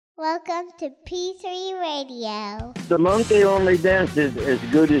Welcome to P3 Radio. The monkey only dances as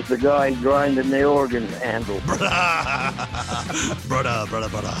good as the guy grinding the organ handle. Brother.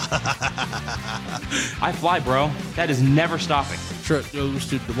 I fly, bro. That is never stopping. Truck goes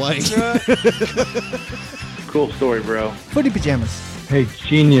to Dwayne. Cool story, bro. Footy pajamas. Hey, it's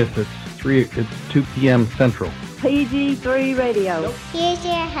genius. It's 2 p.m. Central. PG3 Radio. Here's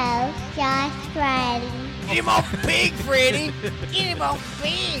your host, Josh Bradley. Get him off big, Freddy. Get him off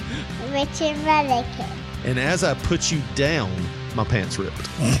big. Richard Mullican. And as I put you down, my pants ripped. It's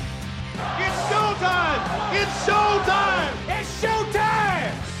showtime! It's showtime! It's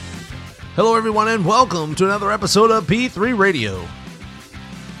showtime! Hello, everyone, and welcome to another episode of P3 Radio.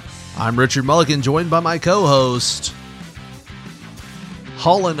 I'm Richard Mullican, joined by my co-host,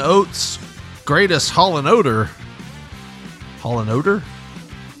 Hall & Oates' greatest Hall & Oater,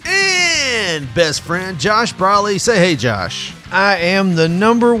 and best friend, Josh Briley. Say hey, Josh. I am the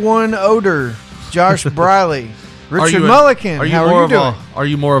number one odor, Josh Briley. Richard Mullican, how are you doing? Are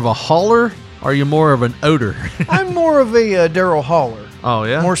you more of a hauler? Or are you more of an odor? I'm more of a Daryl Haller. Oh,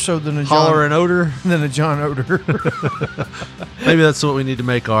 yeah? More so than a Holler and odor? Than a John Odor. Maybe that's what we need to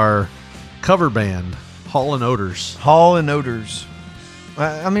make our cover band, Hall & Odors. Hall and Odors.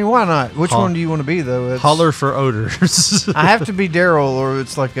 I mean, why not? Which one do you want to be, though? Holler for odors. I have to be Daryl, or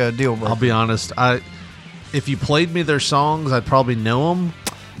it's like a deal breaker. I'll be honest. If you played me their songs, I'd probably know them,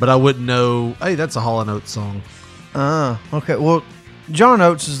 but I wouldn't know, hey, that's a Hall & Oates song. Okay. Well, John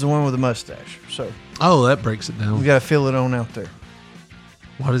Oates is the one with the mustache, so. Oh, that breaks it down. We got to fill it on out there.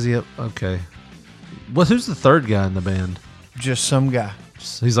 What is he up? Okay. Well, who's the third guy in the band? Just some guy.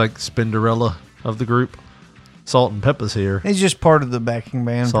 He's like Spinderella of the group. Salt and Pepper's here. He's just part of the backing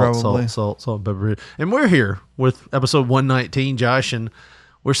band, probably. Salt and Pepper. And we're here with episode 119, Josh, and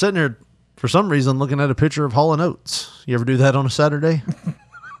we're sitting here for some reason looking at a picture of Hall & Oates. You ever do that on a Saturday?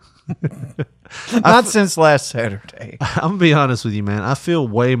 Not since last Saturday. I'm going to be honest with you, man. I feel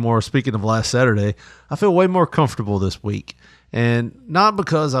way more, speaking of last Saturday, I feel way more comfortable this week. And not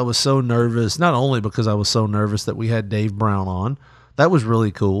because I was so nervous, not only because I was so nervous that we had Dave Brown on. That was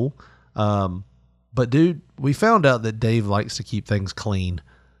really cool. But, dude, we found out that Dave likes to keep things clean.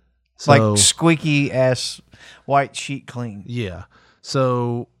 So, like squeaky-ass white sheet clean. Yeah.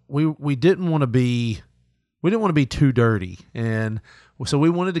 So we didn't want to be too dirty. And so we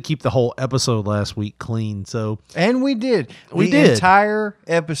wanted to keep the whole episode last week clean. And we did. The entire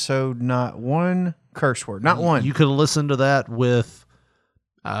episode, not one curse word. Not one. You could have listened to that with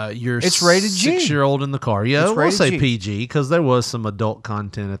your it's rated G. 6-year-old in the car. Yeah, we'll say G. PG because there was some adult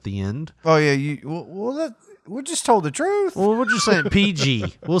content at the end. Oh, yeah. We just told the truth. Well, we're just saying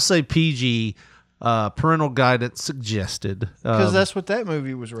PG. We'll say PG, parental guidance suggested. Because that's what that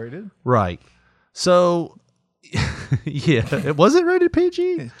movie was rated. Right. So, yeah. Was it rated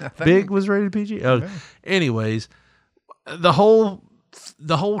PG? Big was rated PG? Oh, okay. Anyways, the whole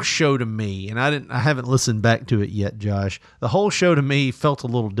show to me, and I haven't listened back to it yet, Josh. The whole show to me felt a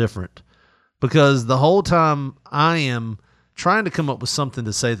little different because the whole time I am trying to come up with something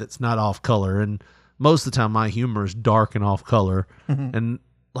to say that's not off color, and most of the time my humor is dark and off color. Mm-hmm. And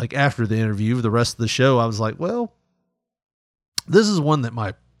like after the interview, the rest of the show, I was like, well, this is one that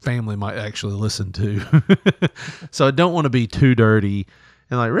my family might actually listen to. So I don't want to be too dirty.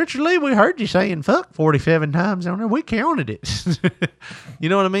 And like, Richard Lee, we heard you saying fuck 47 times on there. We counted it. You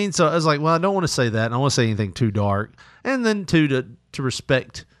know what I mean? So I was like, well, I don't want to say that. I don't want to say anything too dark. And then to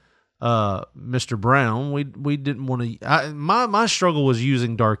respect Mr. Brown, we didn't want to. My struggle was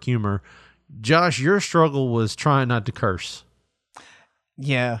using dark humor. Josh, your struggle was trying not to curse.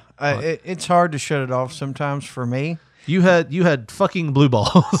 Yeah, it's hard to shut it off sometimes for me. You had fucking blue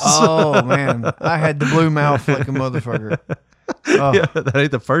balls. Oh man, I had the blue mouth like a motherfucker. Oh. Yeah, that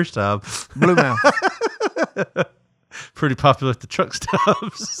ain't the first time. Blue mouth. Pretty popular at the truck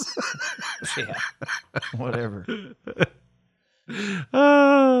stops. Yeah, whatever.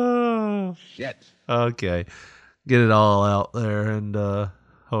 Oh Shit. Okay, get it all out there and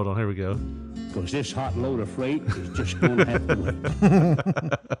hold on. Here we go. Because this hot load of freight is just going to have to wait.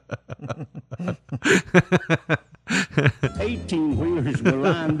 18-wheelers were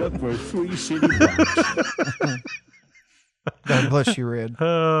lined up for 3 city blocks. God bless you, Red.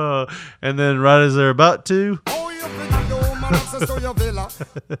 And then right as they're about to.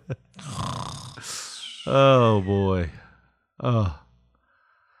 Oh, boy. Oh.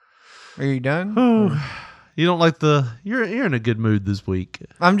 Are you done? You don't like you're in a good mood this week.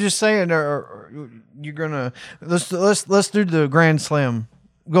 I'm just saying, you're gonna let's do the Grand Slam.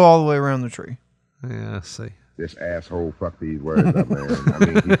 Go all the way around the tree. Yeah, I see. This asshole fuck these words up, man. I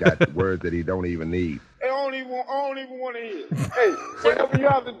mean, he got words that he don't even need. They only want don't even want to hear. Hey, whatever you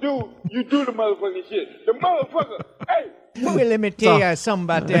have to do, you do the motherfucking shit. The motherfucker, hey. Well, let me tell you something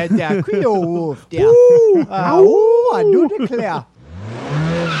about that Creole wolf there. I do declare.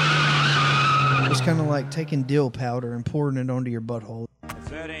 It's kind of like taking dill powder and pouring it onto your butthole.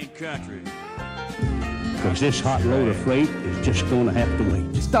 That ain't country. Because this hot load of freight is just going to have to wait.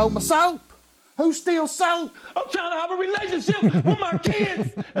 You stole my soap? Who steals soap? I'm trying to have a relationship with my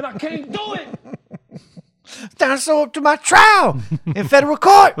kids, and I can't do it. Down so up to my trial in federal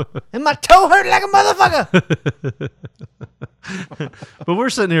court, and my toe hurt like a motherfucker. But we're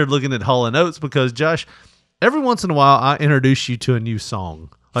sitting here looking at Hall & Oates because, Josh, every once in a while I introduce you to a new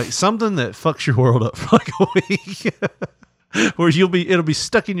song. Like something that fucks your world up for like a week. Where it'll be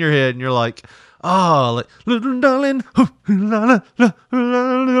stuck in your head and you're like, oh, like, little darling, little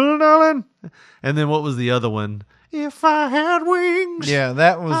darling. And then what was the other one? If I had wings, yeah,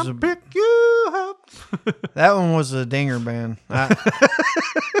 that was I'd pick you up. That one was a dinger band. That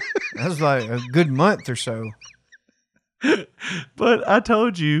was like a good month or so. But I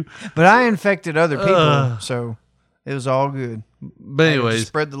told you. But I infected other people, so it was all good. But anyways,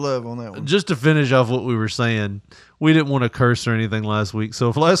 spread the love on that one. Just to finish off what we were saying, we didn't want to curse or anything last week. So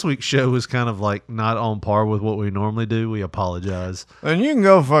if last week's show was kind of like not on par with what we normally do, we apologize. And you can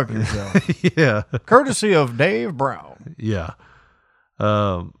go fuck yourself. Yeah. Courtesy of Dave Brown. Yeah.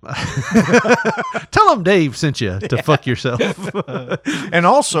 Tell them Dave sent you to fuck yourself. And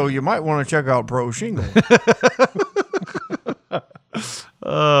also, you might want to check out Pro Shingle.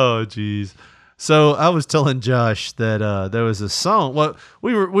 Oh, geez. So I was telling Josh that there was a song. Well,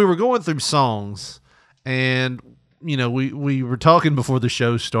 we were going through songs, and you know we were talking before the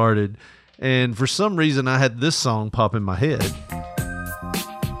show started, and for some reason I had this song pop in my head,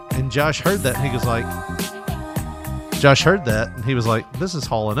 and Josh heard that, and he was like, "This is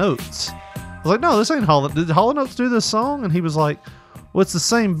Hall & Oates." I was like, "No, this ain't Hall. Did Hall & Oates do this song?" And he was like, "Well, it's the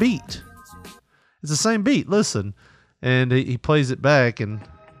same beat. It's the same beat. Listen." And he plays it back, and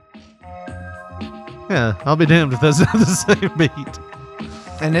yeah, I'll be damned if that's not the same beat.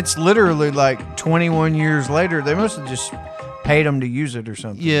 And it's literally like 21 years later. They must have just paid them to use it or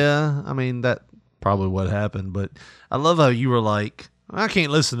something. Yeah, I mean, that probably what happened. But I love how you were like, I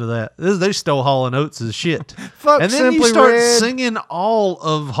can't listen to that. They stole Hall & Oates' shit. Fuck, and then Simply you start Red. singing all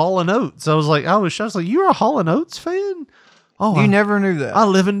of Hall & Oates. I was like, you're a Hall & Oates fan? Oh, You never knew that. I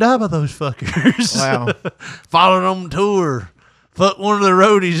live and die by those fuckers. Wow. Followed on tour. Fuck one of the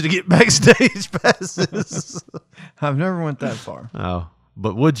roadies to get backstage passes. I've never went that far. Oh,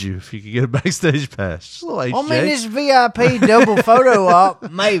 but would you if you could get a backstage pass? Just a little HJ. I mean, this VIP double photo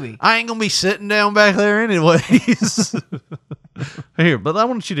op, maybe. I ain't gonna be sitting down back there anyways. Here, but I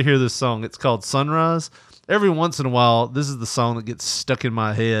want you to hear this song. It's called Sunrise. Every once in a while, this is the song that gets stuck in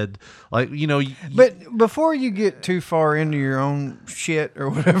my head. Like, you know. But before you get too far into your own shit or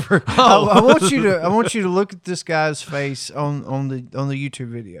whatever, I want you to look at this guy's face on the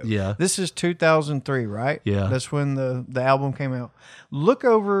YouTube video. Yeah. This is 2003, right? Yeah. That's when the album came out. Look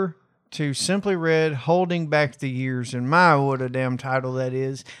over to Simply Red, Holding Back the Years, and my, what a damn title that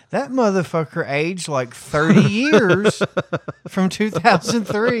is. That motherfucker aged like 30 years from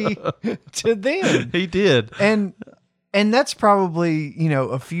 2003 to then. He did. And that's probably,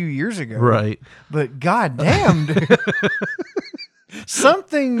 a few years ago. Right. But goddamn, dude.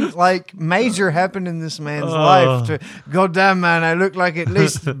 Something like major happened in this man's life to go down, man. I look like at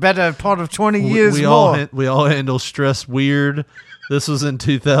least better part of 20 years more. We all handle stress weird. This was in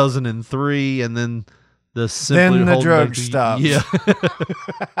 2003, and then the drugs stopped. Yeah.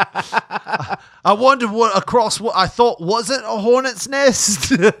 I wondered what I thought wasn't a hornet's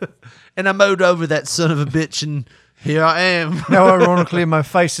nest, and I mowed over that son of a bitch, and here I am. Now, ironically, my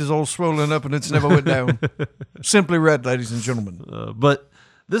face is all swollen up, and it's never went down. Simply Red, ladies and gentlemen. But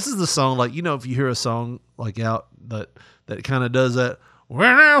this is the song, like, if you hear a song like out that kind of does that. When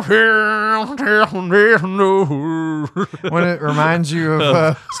it reminds you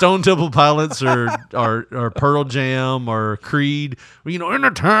of Stone Temple Pilots or Pearl Jam or Creed, in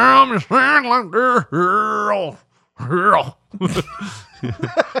the time you sang like this,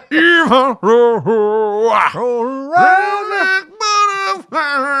 even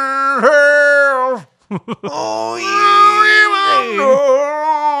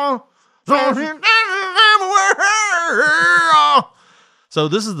So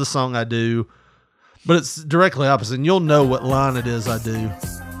this is the song I do, but it's directly opposite, and you'll know what line it is I do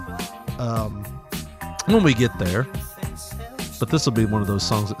when we get there. But this will be one of those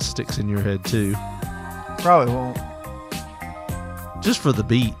songs that sticks in your head too. Probably won't. Just for the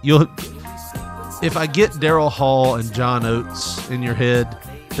beat. If I get Daryl Hall and John Oates in your head,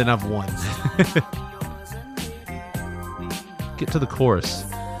 then I've won. Get to the chorus.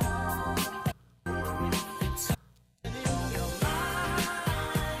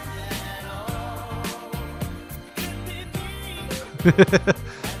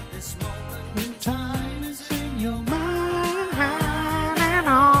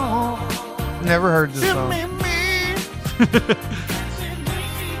 Never heard this song.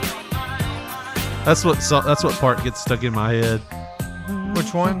 That's what part gets stuck in my head.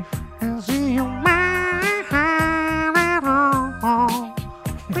 Which one?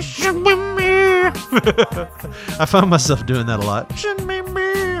 I find myself doing that a lot.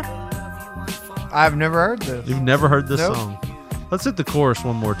 I've never heard this. You've never heard this Nope. song? Let's hit the chorus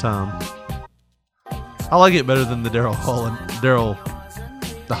one more time. I like it better than the the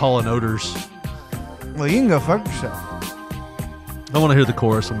Hall and Oaters. Well, you can go fuck yourself. I want to hear the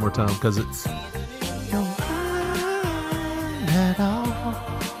chorus one more time because it's.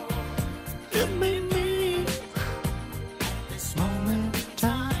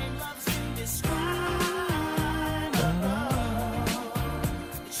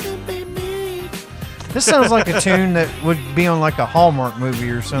 This sounds like a tune that would be on like a Hallmark movie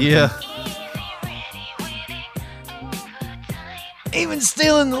or something. Yeah. Even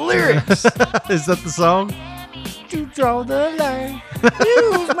stealing the lyrics. Is that the song? You draw the line.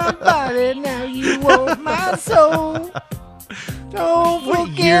 Use my body, now you want my soul. Don't What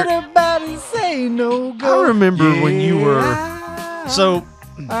forget year- about it, say no go. I remember when you were. Yeah. So,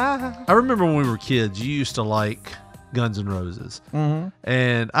 I remember when we were kids, you used to like Guns N' Roses. Mm-hmm.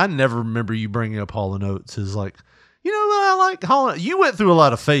 And I never remember you bringing up Hall & Oates as like, you know what, I like Hall & You went through a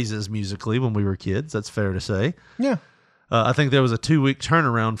lot of phases musically when we were kids. That's fair to say. Yeah. I think there was a 2-week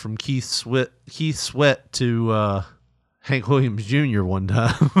turnaround from Keith Sweat to Hank Williams Jr. one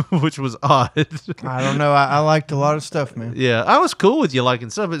time, which was odd. I don't know. I liked a lot of stuff, man. Yeah, I was cool with you liking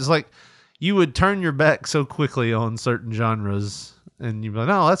stuff. It's like you would turn your back so quickly on certain genres, and you'd be like,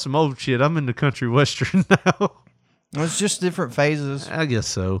 "No, that's some old shit. I'm into country western now." It's just different phases. I guess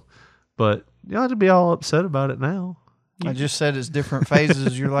so, but you ought to be all upset about it now. I just said it's different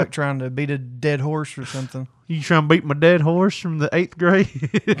phases. You're like trying to beat a dead horse or something. You trying to beat my dead horse from the 8th grade?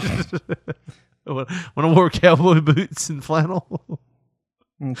 When I wore cowboy boots and flannel.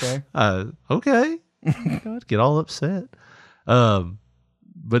 Okay. Okay. I'd get all upset.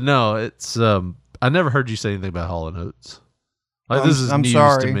 But no, it's I never heard you say anything about Hall & Oates. Like, this is news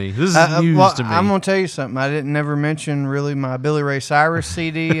sorry. to me. This is news to me. I'm gonna tell you something. I didn't never mention really my Billy Ray Cyrus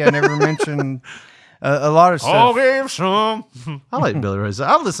CD. I never mentioned a lot of stuff. I'll give some. I like Billy Ray.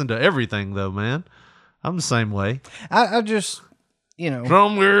 I listen to everything though, man. I'm the same way. I just, you know,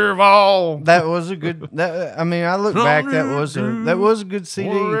 Some give all. that was a good. I mean, I look back. That was a good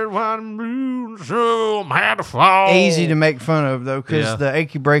CD. Easy to make fun of though, because Yeah. the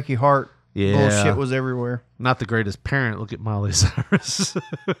achy breaky heart Yeah. bullshit was everywhere. Not the greatest parent. Look at Miley Cyrus.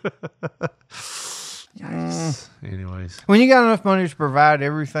 Yikes. Anyways. When you got enough money to provide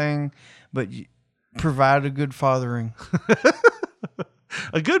everything, but you provide a good fathering.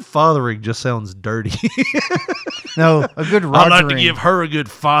 A good fathering just sounds dirty. No, a good rogering. I'd like to give her a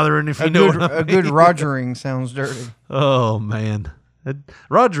good fathering, if you know what I mean. A good rogering sounds dirty. Oh, man.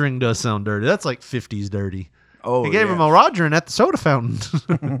 Rogering does sound dirty. That's like 50s dirty. Oh, He gave him a rogering at the soda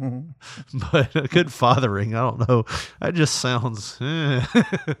fountain. But a good fathering, I don't know. That just sounds...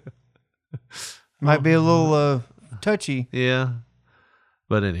 Might be a little touchy. Yeah.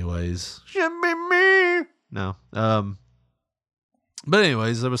 But anyways. Should be me. No. But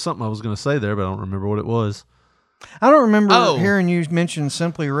anyways, there was something I was going to say there, but I don't remember what it was. I don't remember hearing you mention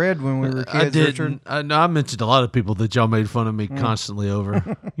Simply Red when we were kids, I did. Richard. I mentioned a lot of people that y'all made fun of me constantly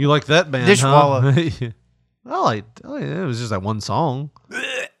over. You like that band, Dishwalla. huh? It was just that one song.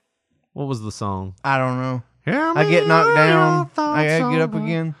 What was the song? I don't know. I get knocked down. I gotta get up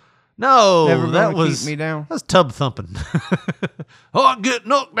again. No, Never that gonna was keep me down. That's tub thumping. Oh, I get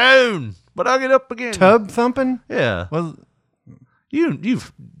knocked down, but I get up again. Tub thumping? Yeah. Well, you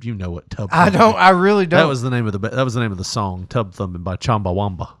know what tub? I thumping don't. is. I really don't. That was the name of the song, "Tub Thumping" by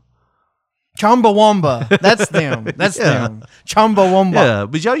Chumbawamba. Chumbawamba. That's them. That's Yeah. them. Chumbawamba. Yeah,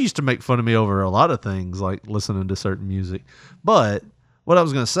 but y'all used to make fun of me over a lot of things, like listening to certain music. But what I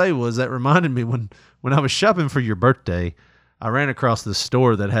was going to say was that reminded me when I was shopping for your birthday, I ran across this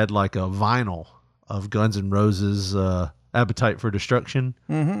store that had like a vinyl of Guns N' Roses' "Appetite for Destruction,"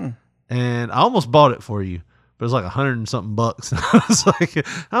 and I almost bought it for you. But it was like $100 and something bucks. I was like, I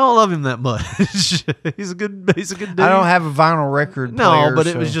don't love him that much. He's a good dude. I don't have a vinyl record player. No, but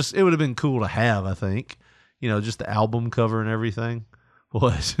it so- was just, it would have been cool to have, I think. You know, just the album cover and everything.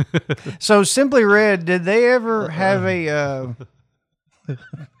 What? So Simply Red, did they ever have a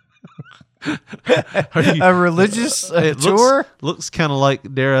A religious It tour? looks kind of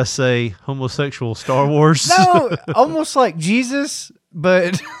like, dare I say, homosexual Star Wars. No, almost like Jesus,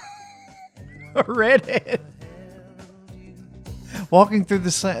 but a redhead walking through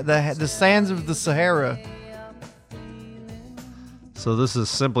the sands of the Sahara. So this is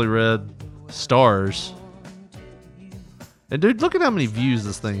Simply Red Stars. And dude, look at how many views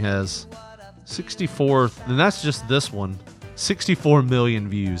this thing has. 64, and that's just this one. 64 million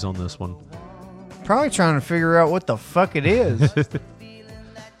views on this one. Probably trying to figure out what the fuck it is.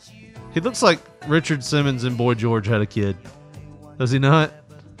 He looks like Richard Simmons and Boy George had a kid. Does he not?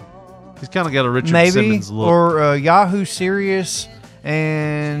 He's kind of got a Richard Simmons look. Or Yahoo Serious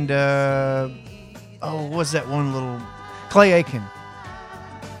and what's that one little Clay Aiken.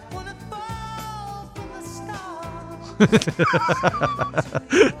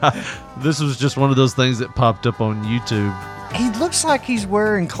 This was just one of those things that popped up on YouTube. He looks like he's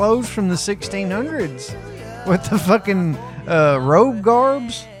wearing clothes from the 1600s with the fucking robe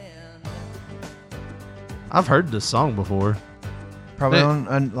garbs. I've heard this song before. Probably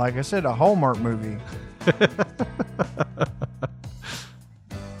on, like I said, a Hallmark movie.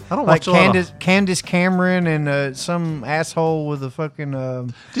 I don't like watch Candace Cameron and some asshole with a fucking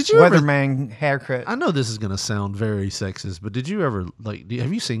Did you weatherman haircut. I know this is going to sound very sexist, but did you ever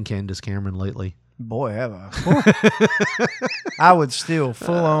have you seen Candace Cameron lately? Boy, have I. I would still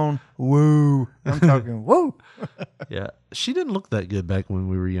full on woo. I'm talking woo. Yeah. She didn't look that good back when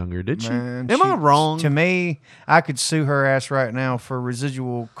we were younger, did she? Man, Am I wrong? To me, I could sue her ass right now for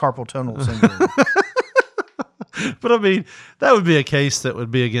residual carpal tunnel syndrome. But I mean, that would be a case that would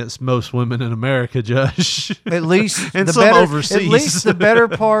be against most women in America, Josh. At least and the some better, overseas. At least the better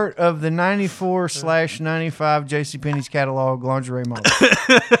part of the 94/95 JCPenney's catalog lingerie model.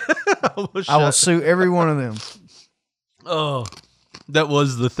 I will sue every one of them. Oh, that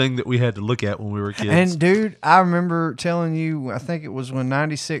was the thing that we had to look at when we were kids. And dude, I remember telling you, I think it was when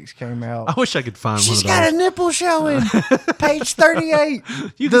 96 came out. I wish I could find one of those. She's got a nipple showing. Page 38.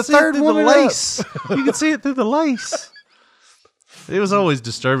 You the can see third it through the woman lace. You can see it through the lace. It was always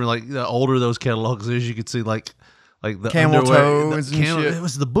disturbing. Like the older those catalogs is, you could see like the camel underwear, toes and shit. It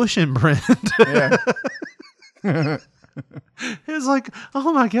was the Bush imprint. Yeah. It was like,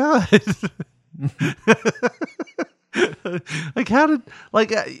 oh my god. Like how did I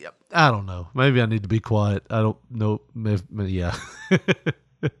don't know. Maybe I need to be quiet. I don't know. Yeah. I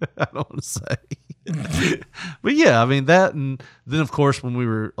don't want to say. But yeah, I mean that, and then of course when we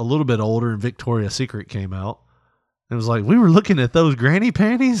were a little bit older and Victoria's Secret came out, it was like we were looking at those granny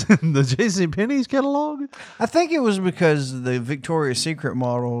panties in the JCPenney's catalog. I think it was because the Victoria's Secret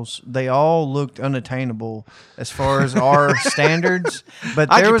models, they all looked unattainable as far as our standards. But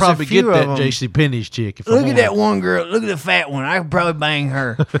there I could was probably a few get that of them. JCPenney's chick. If I Look at wanted. that one girl. Look at the fat one. I could probably bang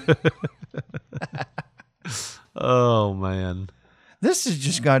her. Oh man. This is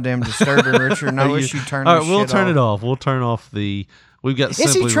just goddamn disturbing, Richard. And I wish you'd turn all this right, we'll shit turn off. it off. We'll turn off the. We've got. Is he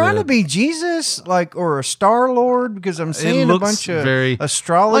Simply trying to Red. be Jesus, or a Star Lord? Because I'm seeing a bunch of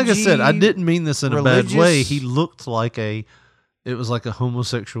astrology. Like I said, I didn't mean this in a bad religious- way. He looked like it was like a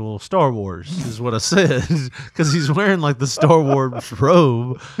homosexual Star Wars, is what I said, because he's wearing like the Star Wars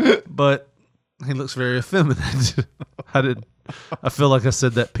robe, but he looks very effeminate. I feel like I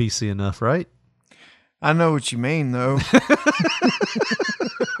said that PC enough, right? I know what you mean, though.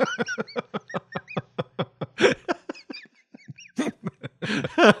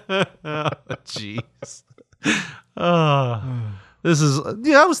 Jeez. This is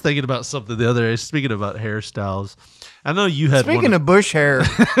I was thinking about something the other day. Speaking about hairstyles, I know you had. Speaking of bush hair,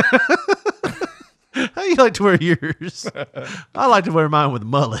 how you like to wear yours? I like to wear mine with a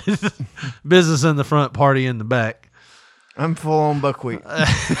mullet. Business in the front, party in the back. I'm full on buckwheat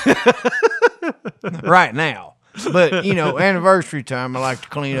right now. But anniversary time, I like to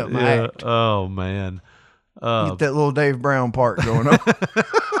clean up my act. Oh man. Get that little Dave Brown part going on.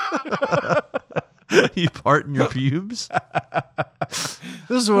 You parting your pubes? This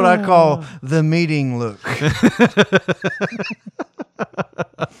is what I call the meeting look.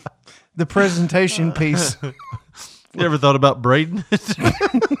 The presentation piece. You ever thought about braiding it?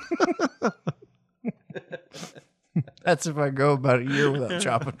 That's if I go about a year without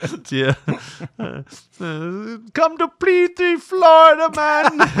chopping it. Yeah. Come to P3, Florida,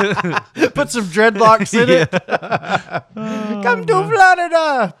 man. Put some dreadlocks in it. Come to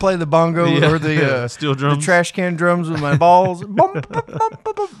Florida. Play the bongo or the steel drums, the trash can drums with my balls. Bum, bum, bum, bum,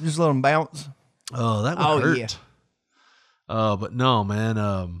 bum. Just let them bounce. Oh, that would hurt. Yeah. But no, man.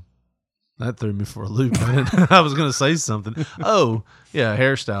 That threw me for a loop, man. I was gonna say something. Oh, yeah,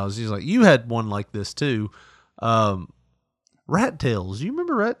 hairstyles. He's like, you had one like this too. Rat tails. You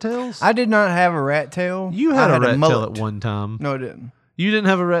remember rat tails? I did not have a rat tail. You had I a rat tail mullet. at one time. No, I didn't. You didn't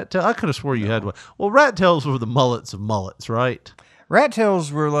have a rat tail? I could have swore you had one. Well, rat tails were the mullets of mullets, right? Rat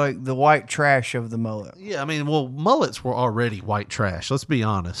tails were like the white trash of the mullet. Yeah, I mean, well, mullets were already white trash. Let's be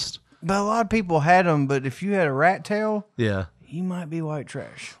honest. But a lot of people had them. But if you had a rat tail, Yeah. you might be white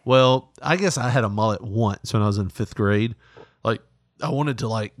trash. Well, I guess I had a mullet once when I was in 5th grade. Like, I wanted to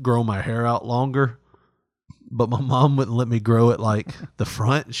like grow my hair out longer, but my mom wouldn't let me grow it like the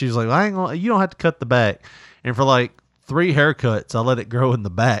front. She was like, I ain't gonna, you don't have to cut the back. And for like 3 haircuts, I let it grow in the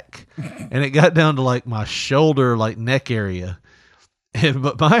back, and it got down to like my shoulder, like neck area.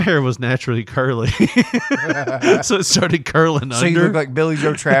 But my hair was naturally curly, so it started curling So under. you look like Billy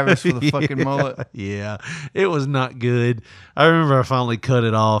Joe Travis with a fucking mullet. Yeah, it was not good. I remember I finally cut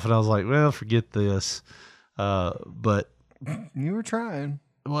it off, and I was like, well, forget this. But You were trying.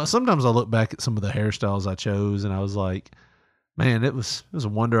 well, sometimes I look back at some of the hairstyles I chose, and I was like, man, it was a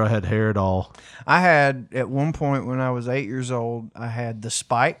wonder I had hair at all. I had, at one point when I was 8 years old, I had the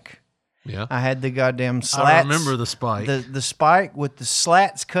spike. Yeah. I had the goddamn slats. I remember the spike. The spike with the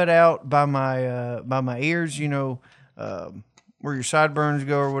slats cut out by my ears, you know, where your sideburns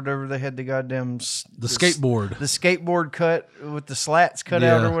go or whatever. They had the goddamn the skateboard. The skateboard cut with the slats cut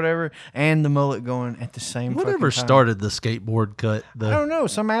out Yeah. or whatever, and the mullet going at the same Whatever fucking time. started the skateboard cut? I don't know.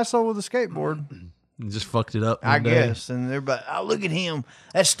 Some asshole with a skateboard. Just fucked it up. I one day. guess. And everybody, oh, look at him.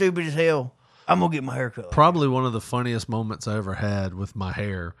 That's stupid as hell. I'm going to get my hair cut. Probably one of the funniest moments I ever had with my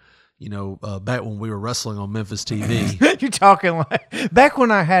hair. You know, back when we were wrestling on Memphis TV. You're talking like back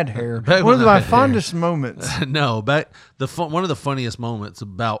when I had hair. Back One when of I my had fondest moments. No, one of the funniest moments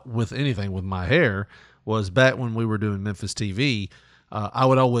about with anything with my hair was back when we were doing Memphis TV. I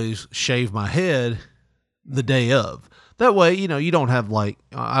would always shave my head the day of. That way, you know, you don't have like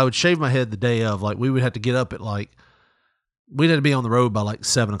I would shave my head the day of. Like we would have to get up at like we'd have to be on the road by like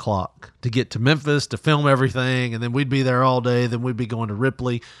 7:00 to get to Memphis to film everything, and then we'd be there all day. Then we'd be going to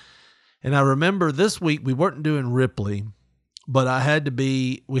Ripley. And I remember this week we weren't doing Ripley, but we had to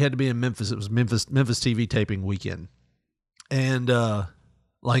be in Memphis. It was Memphis TV taping weekend. And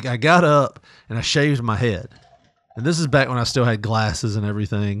like I got up and I shaved my head. And this is back when I still had glasses and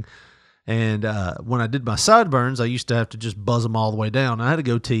everything. And when I did my sideburns, I used to have to just buzz them all the way down. I had a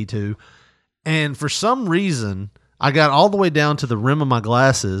goatee too. And for some reason, I got all the way down to the rim of my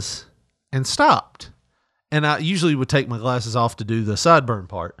glasses and stopped. And I usually would take my glasses off to do the sideburn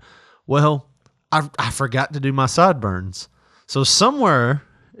part. Well, I forgot to do my sideburns. So somewhere,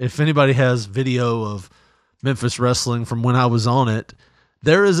 if anybody has video of Memphis wrestling from when I was on it,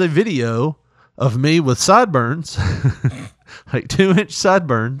 there is a video of me with sideburns, like 2-inch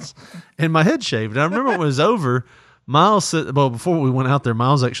sideburns, and my head shaved. And I remember when it was over, Miles said, well, before we went out there,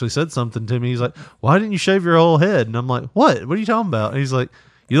 Miles actually said something to me. He's like, why didn't you shave your whole head? And I'm like, what? What are you talking about? And he's like,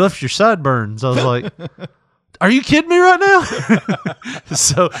 you left your sideburns. I was like, are you kidding me right now?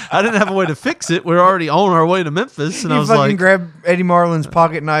 So I didn't have a way to fix it. We were already on our way to Memphis. And I was like, grab Eddie Marlin's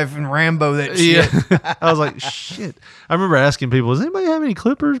pocket knife and Rambo that shit. yeah. I was like, shit. I remember asking people, does anybody have any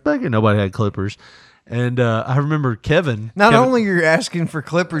clippers back here? Nobody had clippers. And I remember Kevin. Not only you're asking for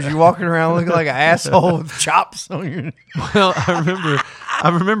clippers, you're walking around looking like an asshole with chops on your. Well, I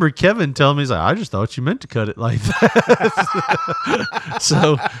remember Kevin telling me, he's like, I just thought you meant to cut it like that.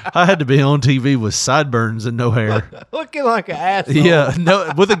 So I had to be on TV with sideburns and no hair. Looking like an asshole. Yeah,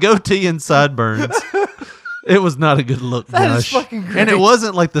 no, with a goatee and sideburns. It was not a good look, That is Josh. fucking great. And it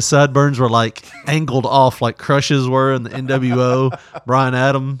wasn't like the sideburns were like angled off like Crush's were in the NWO, Brian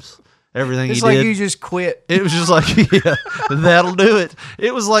Adams. Everything It's he like did. you just quit. It was just like, yeah, that'll do it.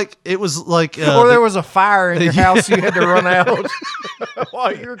 It was like, or there was a fire in your house, you had to run out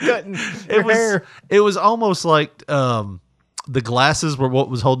while you were cutting your hair. It was almost like the glasses were what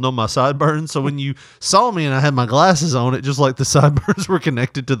was holding on my sideburns. So when you saw me and I had my glasses on, it just like the sideburns were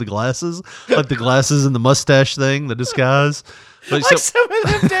connected to the glasses, like the glasses and the mustache thing, the disguise. But Like some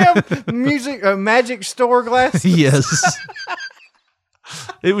of them damn magic store glasses. Yes.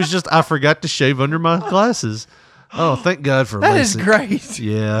 It was just I forgot to shave under my glasses. Oh, thank God for That is LASIK. great.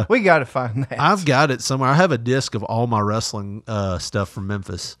 Yeah. We got to find that. I've got it somewhere. I have a disc of all my wrestling stuff from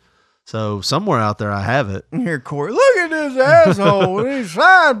Memphis. So somewhere out there I have it. Here, Corey, look at this asshole with these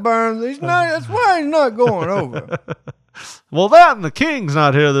sideburns. That's why he's not going over. Well, that and the King's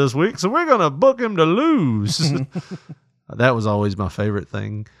not here this week, so we're going to book him to lose. That was always my favorite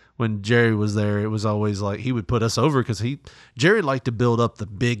thing. When Jerry was there, it was always like he would put us over because Jerry liked to build up the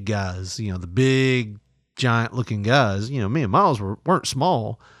big guys, you know, the big, giant looking guys. You know, me and Miles weren't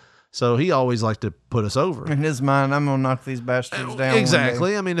small. So he always liked to put us over. In his mind, I'm gonna knock these bastards down.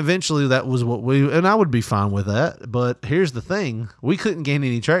 Exactly. I mean, eventually that was what and I would be fine with that. But here's the thing: we couldn't gain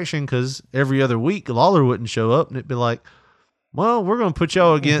any traction because every other week Lawler wouldn't show up, and it'd be like, "Well, we're gonna put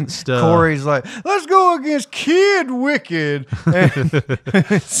y'all against." Corey's like, "Let's go against Kid Wicked,"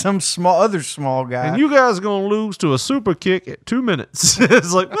 and some other small guy, and you guys are gonna lose to a super kick at 2 minutes.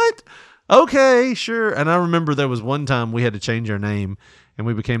 It's like, what? Okay, sure. And I remember there was one time we had to change our name, and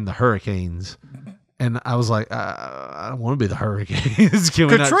we became the Hurricanes. And I was like, I don't want to be the Hurricanes.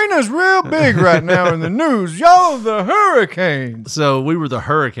 Katrina's real big right now in the news. Y'all are the Hurricanes. So we were the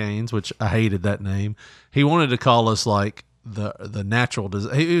Hurricanes, which I hated that name. He wanted to call us like the natural.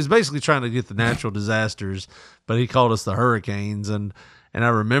 He was basically trying to get the natural disasters, but he called us the Hurricanes. And I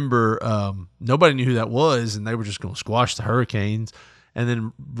remember nobody knew who that was, and they were just going to squash the Hurricanes. And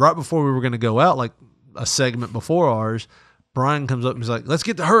then right before we were going to go out, like a segment before ours, Brian comes up and he's like, "Let's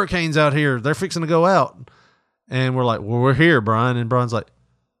get the Hurricanes out here. They're fixing to go out." And we're like, "Well, we're here, Brian." And Brian's like,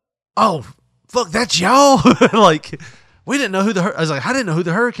 "Oh, fuck, that's y'all?" Like, we didn't know who I was like, "I didn't know who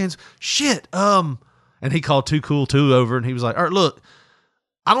the Hurricanes." Shit. And he called Too Cool 2 over, and he was like, "All right, look,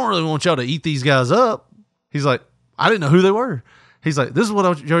 I don't really want y'all to eat these guys up." He's like, "I didn't know who they were." He's like, "This is what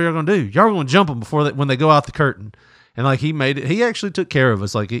y'all are going to do. Y'all are going to jump them when they go out the curtain." And like he made it, he actually took care of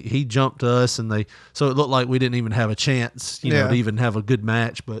us. Like he jumped us, and so it looked like we didn't even have a chance, you know, to even have a good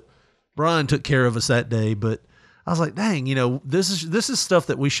match. But Brian took care of us that day. But I was like, dang, you know, this is stuff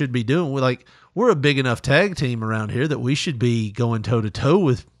that we should be doing. We're a big enough tag team around here that we should be going toe to toe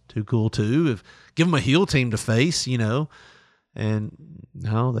with Too Cool 2. Give them a heel team to face, you know. And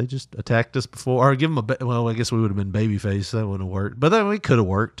no, they just attacked us before, or give them well, I guess we would have been babyface. That wouldn't have worked, but then we could have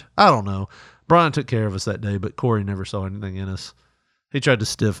worked. I don't know. Brian took care of us that day, but Corey never saw anything in us. He tried to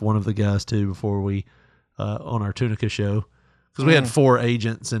stiff one of the guys too before we on our Tunica show, because we had 4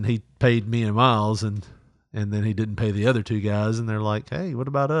 agents, and he paid me and Miles, and then he didn't pay the other 2 guys, and they're like, "Hey, what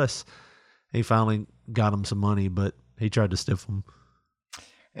about us?" He finally got them some money, but he tried to stiff them.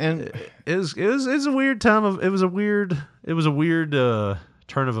 And it was a weird time it was a weird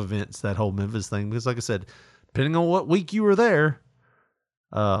turn of events, that whole Memphis thing, because like I said, depending on what week you were there,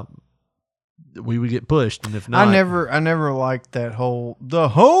 we would get pushed, and if not, I never liked that whole the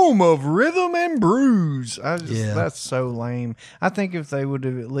home of rhythm and brews. That's so lame. I think if they would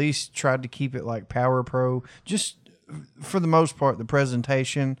have at least tried to keep it like Power Pro, just for the most part, the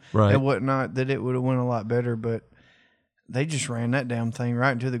presentation and whatnot, that it would have went a lot better. But they just ran that damn thing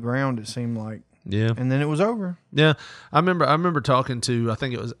right into the ground, it seemed like. Yeah. And then it was over. Yeah. I remember talking to, I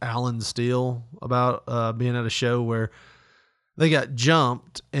think it was Alan Steele, about being at a show where they got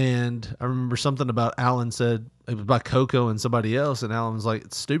jumped, and I remember something about Alan said, it was by Coco and somebody else, and Alan was like,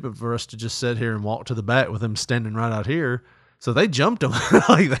 "It's stupid for us to just sit here and walk to the back with him standing right out here." So they jumped him.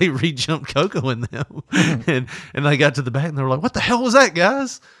 Like they re-jumped Coco and them. and they got to the back, and they were like, "What the hell was that,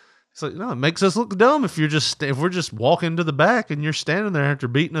 guys?" It's like, no, it makes us look dumb if we're just walking to the back and you're standing there after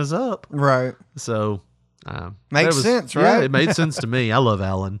beating us up. Right. So makes sense, right? Yeah, it made sense to me. I love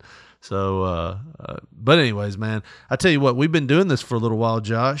Alan. So, but anyways, man, I tell you what, we've been doing this for a little while,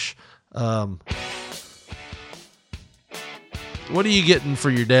 Josh. What are you getting for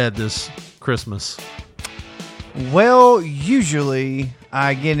your dad this Christmas? Well, usually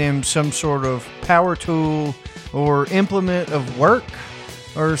I get him some sort of power tool or implement of work,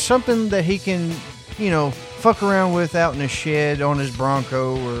 or something that he can, fuck around with out in the shed on his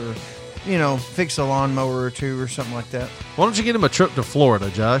Bronco, or, fix a lawnmower or 2 or something like that. Why don't you get him a trip to Florida,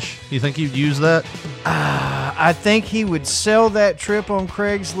 Josh? You think he'd use that? I think he would sell that trip on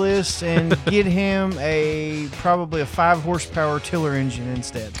Craigslist and get him probably a 5-horsepower tiller engine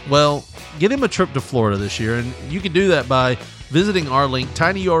instead. Well, get him a trip to Florida this year, and you can do that by visiting our link,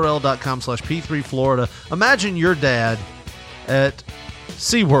 tinyurl.com/P3Florida. Imagine your dad at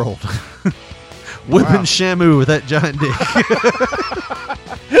SeaWorld whipping Shamu with that giant dick.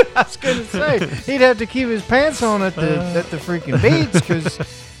 I was gonna say he'd have to keep his pants on at the freaking beach, because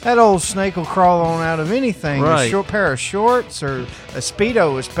that old snake will crawl on out of anything. Right. A short pair of shorts or a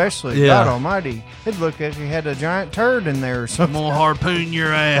Speedo, especially. Yeah. God Almighty, it'd look like you had a giant turd in there or something. I'm gonna harpoon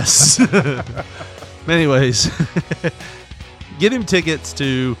your ass. Anyways, get him tickets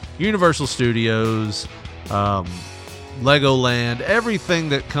to Universal Studios, Legoland. Everything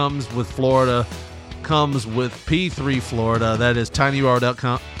that comes with Florida comes with P3 Florida. That is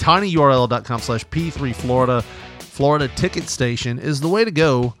tinyurl.com/P3 Florida. Florida Ticket Station is the way to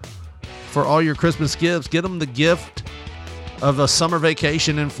go for all your Christmas gifts. Get them the gift of a summer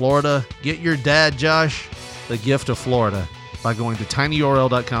vacation in Florida. Get your dad, Josh, the gift of Florida by going to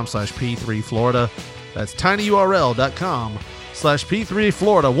tinyurl.com/P3 Florida. That's tinyurl.com/P3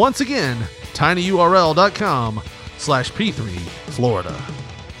 tinyurl.com/P3Florida. Once again, tinyurl.com/P3Florida.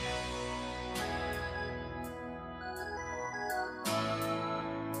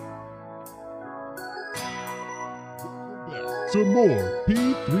 Some more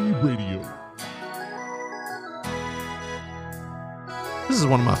P3 Radio. This is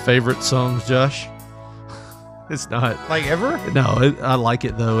one of my favorite songs, Josh. It's not. Like ever? No, I like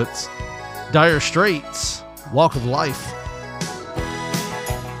it though. It's Dire Straits, Walk of Life.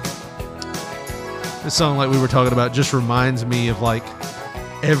 This song, like we were talking about, just reminds me of like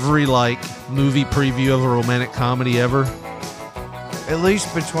every like movie preview of a romantic comedy ever. At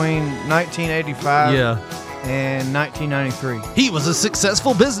least between 1985 and 1993. He was a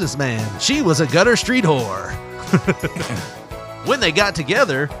successful businessman. She was a gutter street whore. When they got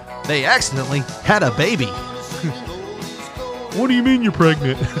together, they accidentally had a baby. What do you mean you're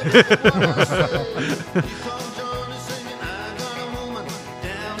pregnant?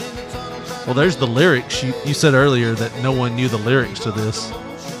 Well, there's the lyrics. You said earlier that no one knew the lyrics to this.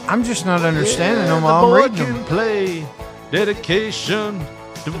 I'm just not understanding them while I'm reading them. Play dedication,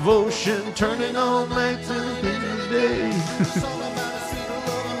 devotion, turning on lights in the day.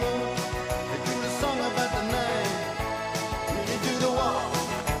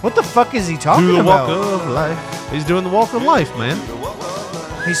 What the fuck is he talking Do the about? walk of life. He's doing the walk of life, man.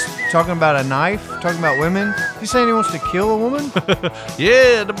 He's talking about a knife, talking about women. He's saying he wants to kill a woman?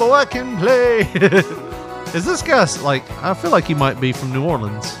 Yeah, the boy can play. Is this guy like, I feel like he might be from New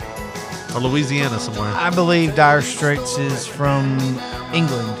Orleans or Louisiana somewhere. I believe Dire Straits is from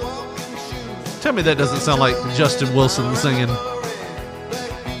England. Tell me that doesn't sound like Justin Wilson singing.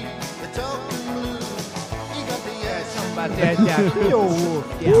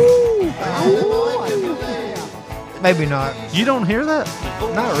 Maybe not. You don't hear that?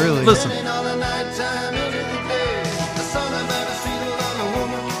 Not really. Listen.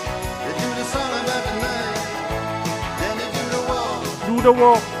 Do the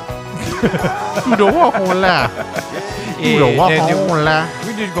walk. Do the walk on life. Do the walk on life.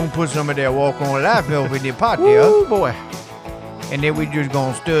 We just gonna put some of that walk on life over in the pot Oh there. boy. And then we just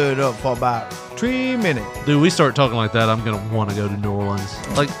gonna stir it up for about 3 minutes. Dude, we start talking like that, I'm gonna want to go to New Orleans.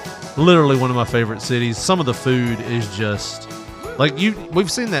 Like, literally one of my favorite cities. Some of the food is just like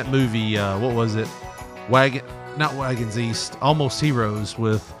we've seen that movie. What was it? Not Wagons East. Almost Heroes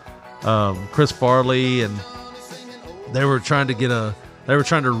with Chris Farley, and they were trying to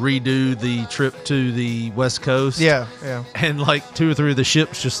redo the trip to the West Coast. Yeah. And like 2 or 3 of the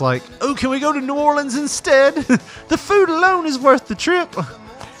ships just like, oh, can we go to New Orleans instead? The food alone is worth the trip.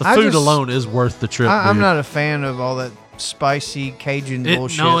 The food alone is worth the trip. I'm dude. not a fan of all that spicy Cajun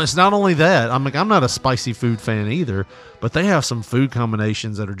bullshit. No, it's not only that. I'm not a spicy food fan either, but they have some food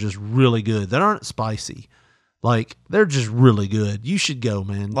combinations that are just really good. That aren't spicy. Like, they're just really good. You should go,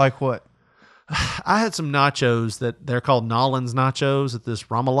 man. Like what? I had some nachos that they're called Nolan's nachos at this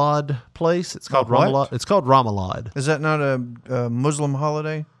Ramalad place. It's called What? Ramalad. It's called Ramalad. Is that not a Muslim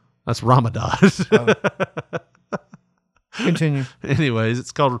holiday? That's Ramadan. Continue. Anyways,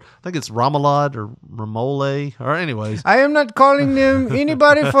 it's called, I think it's Ramalad or Ramole, or anyways. I am not calling them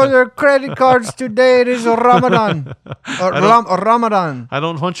anybody for their credit cards today. It is Ramadan. Or Ramadan. I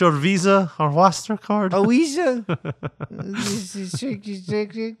don't want your Visa or MasterCard. A Visa?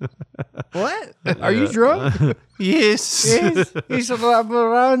 What? Are you drunk? Yes. Yes. It's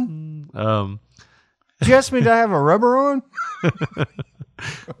Ramadan. Just me to have a rubber on?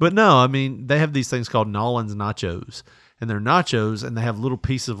 But no, I mean, they have these things called Nolan's nachos. And they're nachos, and they have little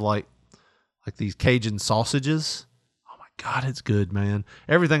pieces of like these Cajun sausages. Oh my God, it's good, man.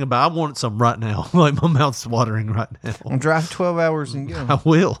 Everything about I want some right now. Like, my mouth's watering right now. I'll drive 12 hours and get them. I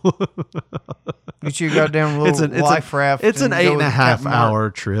will. Get you a goddamn little life raft. It's an and go with 8.5 Captain Mark. hour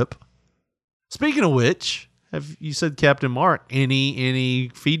trip. Speaking of which, have you said Captain Mark?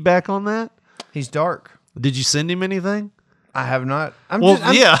 Any feedback on that? He's dark. Did you send him anything? I have not.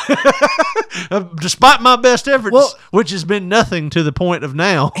 Yeah. Despite my best efforts, which has been nothing to the point of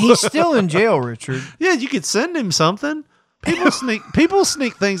now. He's still in jail, Richard. Yeah, you could send him something. People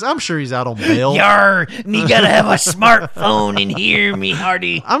sneak things. I'm sure he's out on bail. Yar, me gotta have a smartphone in here, me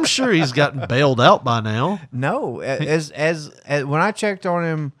hearty. I'm sure he's gotten bailed out by now. No, as when I checked on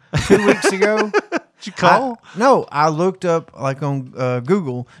him 2 weeks ago. Did you call? I looked up like on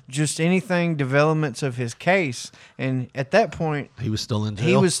Google just anything developments of his case, and at that point he was still in jail.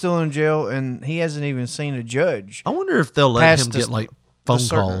 He was still in jail, and he hasn't even seen a judge. I wonder if they'll let him get like phone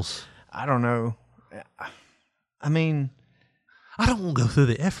calls. I don't know. I mean, I don't want to go through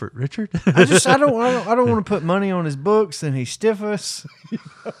the effort, Richard. I don't want to put money on his books and he stiff us.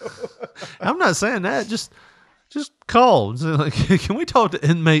 I'm not saying that. Just Just call. Like, can we talk to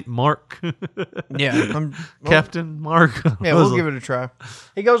inmate Mark? Yeah, Captain Mark. Yeah, we'll give it a try.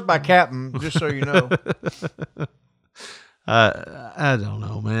 He goes by Captain, just so you know. I don't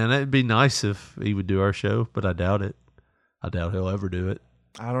know, man. It'd be nice if he would do our show, but I doubt it. I doubt he'll ever do it.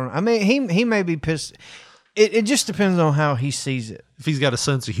 I don't know. I mean, he may be pissed. It just depends on how he sees it. If he's got a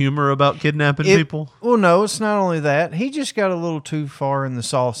sense of humor about kidnapping people. Well, no, it's not only that. He just got a little too far in the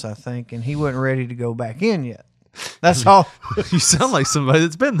sauce, I think, and he wasn't ready to go back in yet. That's all. You sound like somebody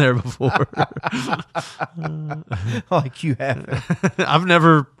that's been there before. Like you haven't. I've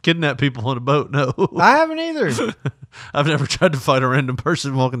never kidnapped people on a boat, no. I haven't either. I've never tried to fight a random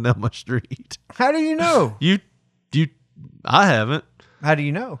person walking down my street. How do you know? I haven't. How do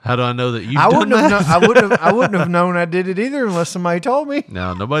you know? How do I know that you've done that? I wouldn't have known I did it either unless somebody told me.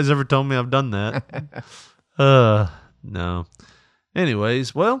 No, nobody's ever told me I've done that. No.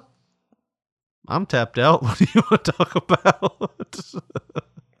 Anyways, well, I'm tapped out. What do you want to talk about?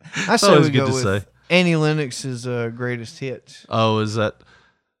 I say we go with Annie Lennox's greatest hits. Oh, is that?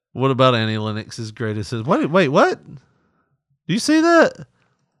 What about Annie Lennox's greatest hits? Wait, what? Do you see that?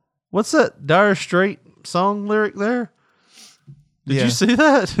 What's that Dire Straits song lyric there? Did you see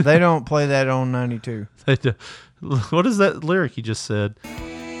that? They don't play that on 92. They do. What is that lyric you just said?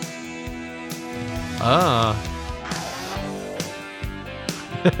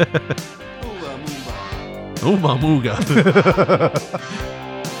 Ooma Mooga.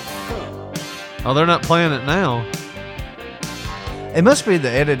 Oh, they're not playing it now. It must be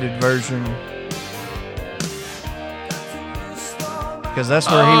the edited version. Because that's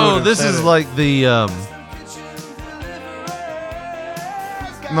where he would have this is like the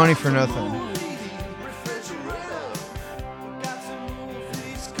Money for Nothing.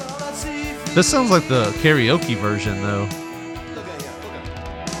 This sounds like the karaoke version, though.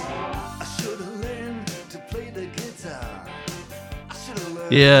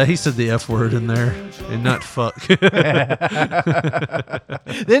 Yeah, he said the F word in there, and not fuck.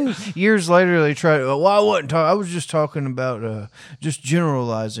 Then years later, they tried. Well, I wasn't talking. I was just talking about just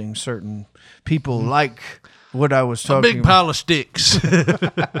generalizing certain people like what I was talking. A big pile of sticks.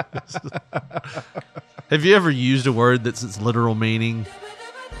 Have you ever used a word that's its literal meaning,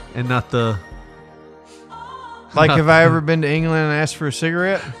 and not the? Like, have I ever been to England and asked for a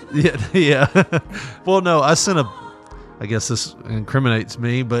cigarette? Yeah. Well, no, I guess this incriminates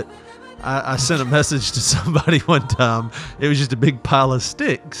me, but I sent a message to somebody one time. It was just a big pile of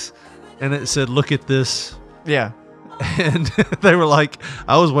sticks, and it said, "Look at this." Yeah. And they were like,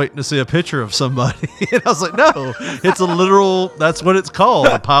 I was waiting to see a picture of somebody. And I was like, no, it's a literal, that's what it's called,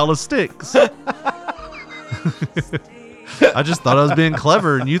 a pile of sticks. I just thought I was being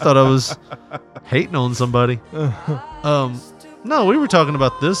clever, and you thought I was hating on somebody. No, we were talking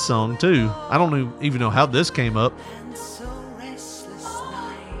about this song, too. I don't even know how this came up.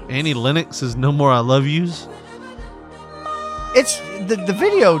 Annie Lennox is No More I Love Yous. It's the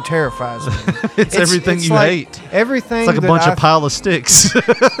video terrifies me. It's everything you hate. Everything. It's like a bunch of pile of sticks.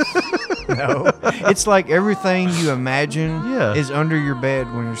 No, it's like everything you imagine is under your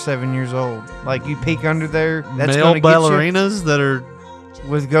bed when you're 7 years old. Like you peek under there. That's male ballerinas that are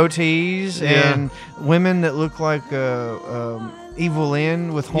with goatees and women that look like Evil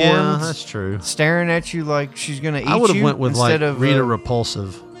Lynn with horns. Yeah, that's true. Staring at you like she's gonna eat you. I would have went with instead like of Rita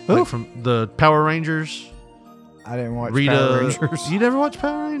Repulsive, like from the Power Rangers. I didn't watch Rita, Power Rangers. You never watched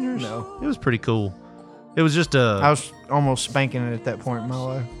Power Rangers? No. It was pretty cool. It was just I was almost spanking it at that point in my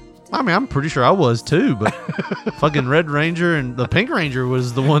life. I mean, I'm pretty sure I was too, but fucking Red Ranger and the Pink Ranger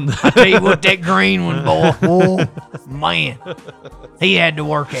was the one that... I tell you what, that green one, boy. Oh, man. He had to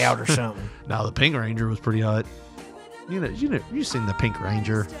work out or something. No, the Pink Ranger was pretty hot. You've seen the Pink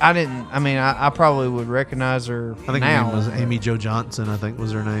Ranger. I didn't. I mean, I probably would recognize her. I think now, her name was Amy Jo Johnson, I think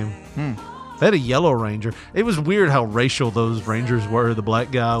was her name. They had a Yellow Ranger. It was weird how racial those Rangers were. The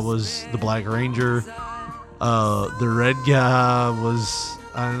black guy was the Black Ranger. The red guy was...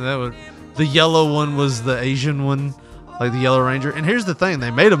 the yellow one was the Asian one, like the Yellow Ranger. And here's the thing, they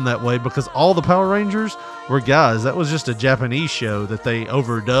made them that way because all the Power Rangers were guys. That was just a Japanese show that they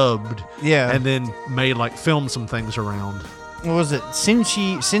overdubbed, and then made filmed some things around. What was it?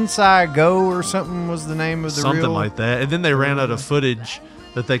 Sensei Go or something was the name of the something real... like that. And then they ran out of footage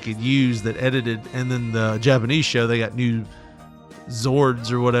that they could use that edited. And then the Japanese show, they got new Zords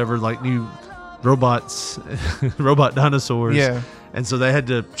or whatever, like new robots, robot dinosaurs. Yeah. And so they had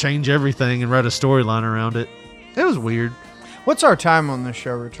to change everything and write a storyline around it. It was weird. What's our time on this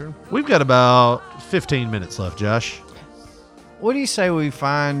show, Richard? We've got about 15 minutes left, Josh. What do you say we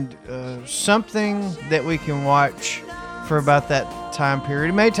find something that we can watch for about that time period?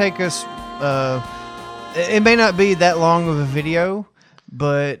 It may take us It may not be that long of a video,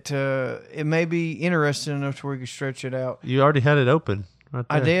 but it may be interesting enough to where we can stretch it out. You already had it open. Right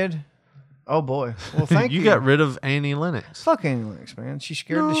there. I did. Oh boy. Well, thank you. You got rid of Annie Lennox. Fuck Annie Lennox, man. She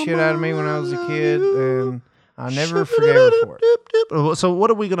scared the shit out of me when I was a kid, and I never forgave her for it. So what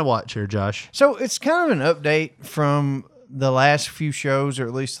are we gonna watch here, Josh? So it's kind of an update from the last few shows, or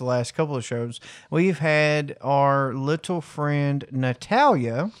at least the last couple of shows. We've had our little friend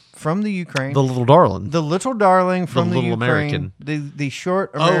Natalia from the Ukraine, The little darling. the little darling from the little Ukraine, American. the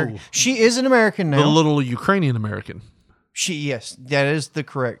short American. Oh. She is an American now. The little Ukrainian American. Yes, that is the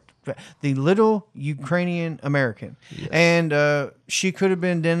correct. The little Ukrainian American, and she could have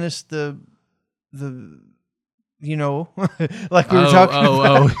been Dennis the you know, like we were talking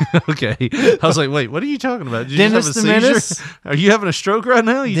about. Okay. I was like, wait, what are you talking about? Did you Dennis just the have a seizure? Menace? Are you having a stroke right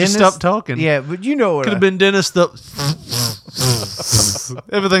now? You just Dennis- stopped talking. Yeah, but you know what? Could have been Dennis the.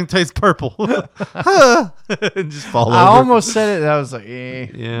 Everything tastes purple. And just fall over. I almost said it. And I was like,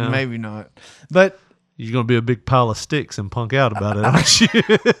 Yeah. maybe not. But You're going to be a big pile of sticks and punk out about it, aren't you?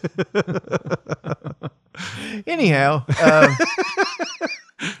 anyhow,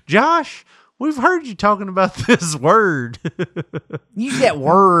 Josh, we've heard you talking about this word. use that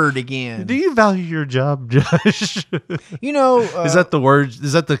word again. Do you value your job, Josh? You know, Is that the word?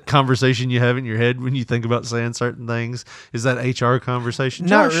 Is that the conversation you have in your head when you think about saying certain things? Is that HR conversation?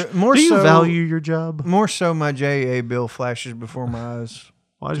 Not Josh, re- more do you so- value your job? more so my JA bill flashes before my eyes?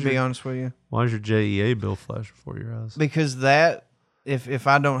 Why To be honest with you, Why is your JEA bill flash before your eyes? because that if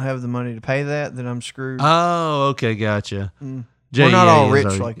I don't have the money to pay that, then I'm screwed. Oh, okay, gotcha. We're JEA not all is rich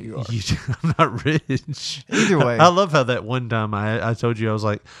already- like you are. I'm not rich. Either way. I love how that one time I told you, I was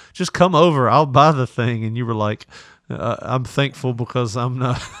like, just come over, I'll buy the thing, and you were like, I'm thankful because I'm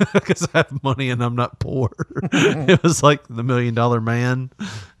not because I have money and I'm not poor. It was like the $1 Million Man,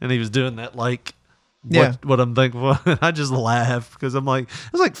 and he was doing that like. Yeah. What I'm thankful for. And I just laugh because I'm like,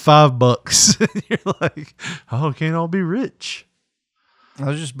 it's like $5. And you're like, oh, can't all be rich. I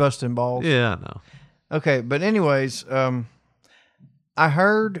was just busting balls. Yeah, I know. Okay, but anyways, I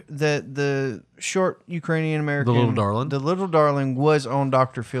heard that the short Ukrainian American, The Little Darling, was on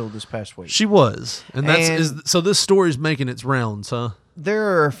Dr. Phil this past week. She was, and And- so this story's making its rounds, huh? There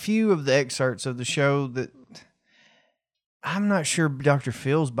are a few of the excerpts of the show that I'm not sure Dr.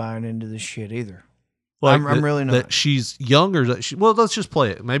 Phil's buying into this shit either. I'm really not. That she's young, or that she? Well, let's just play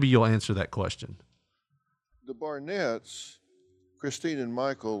it. Maybe you'll answer that question. The Barnetts, Christine and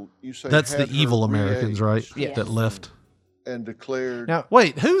Michael, you say That's the had her evil Americans, right? Yes. That left. and declared. Now,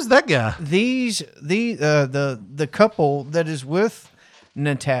 Wait, who's that guy? The couple that is with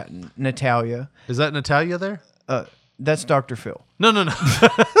Natalia. Is that Natalia there? That's Dr. Phil. No.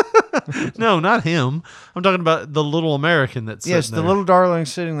 No, not him. I'm talking about the little American that's Yes, sitting the there. little darling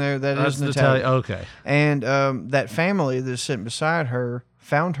sitting there. That's That is Natalia. Okay. And that family that's sitting beside her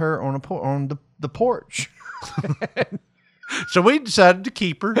found her on the porch. So we decided to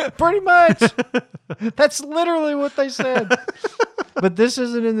keep her. Pretty much. That's literally what they said. But this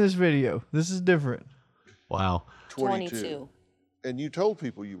isn't in this video. This is different. Wow. 22. And you told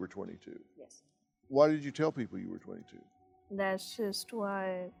people you were 22. Yes. Why did you tell people you were 22? That's just what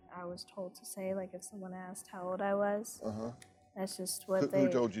I was told to say. Like if someone asked how old I was, that's just what Who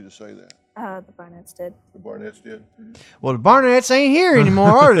told you to say that? The Barnetts did. The Barnetts did? Well, the Barnetts ain't here anymore,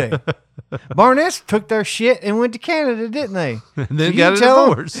 are they? Barnetts took their shit and went to Canada, didn't they? And then you got a can tell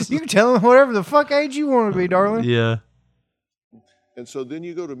divorce. You can tell them whatever the fuck age you want to be, darling. Yeah. And so then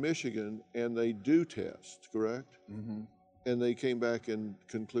you go to Michigan and they do test, correct? Mm-hmm. And they came back and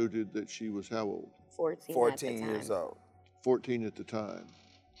concluded that she was how old? 14 years old. 14 at the time,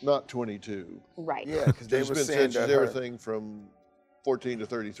 not 22. Right. Yeah, because they were saying she's that everything from 14 to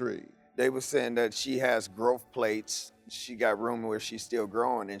 33. They were saying that she has growth plates. She got room where she's still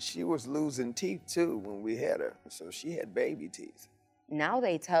growing, and she was losing teeth too when we had her. So she had baby teeth. Now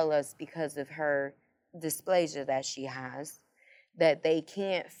they tell us because of her dysplasia that she has, that they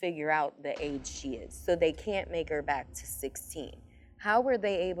can't figure out the age she is. So they can't make her back to 16. How were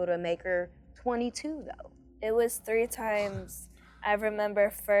they able to make her 22 though? It was 3 times. I remember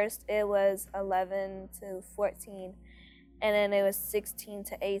first it was 11 to 14, and then it was 16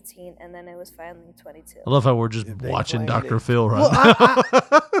 to 18, and then it was finally 22. I love how we're just watching Dr. Phil right Well,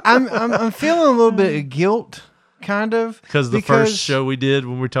 now. I'm feeling a little bit of guilt, kind of. Because the first show we did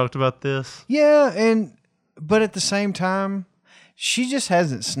when we talked about this. Yeah, but at the same time, she just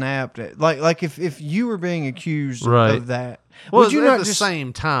hasn't snapped it. Like if you were being accused Right. of that, Well, would you at not the just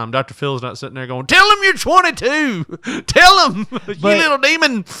same time, Dr. Phil's not sitting there going, "Tell him you're 22. Tell him, you But little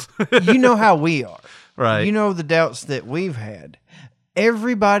demon." you know how we are. Right. You know the doubts that we've had.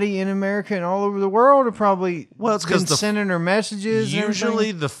 everybody in America and all over the world are probably it's because sending her messages.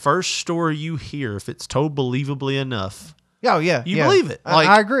 Usually, the first story you hear, if it's told believably enough, you believe it.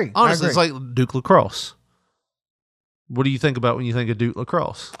 I agree. Honestly, I agree. it's like Duke Lacrosse. What do you think about when you think of Duke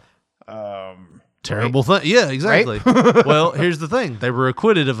Lacrosse? Terrible thing. Yeah, exactly. Well, here's the thing: they were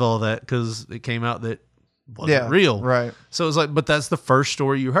acquitted of all that because it came out that wasn't real. Right. So it's like, but that's the first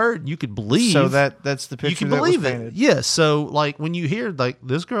story you heard. You could believe. So that's the picture. You can that believe was it. painted. Yeah. So like when you hear like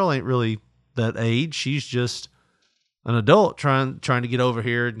this girl ain't really that age. She's just an adult trying to get over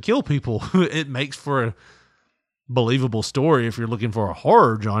here and kill people. It makes for a believable story if you're looking for a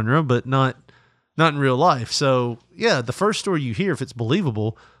horror genre, but not in real life. So yeah, the first story you hear, if it's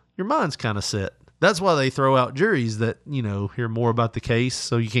believable, your mind's kind of set. That's why they throw out juries that, hear more about the case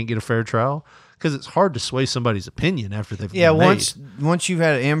so you can't get a fair trial, because it's hard to sway somebody's opinion after they've been made. once you've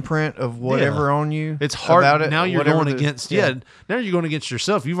had an imprint of whatever on you, it's hard. About it, now you're going against now you're going against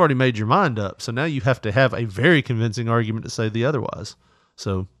yourself. You've already made your mind up, so now you have to have a very convincing argument to say the otherwise.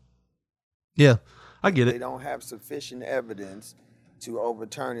 So yeah, I get it. They don't have sufficient evidence to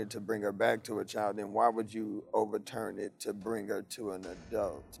overturn it to bring her back to a child, then why would you overturn it to bring her to an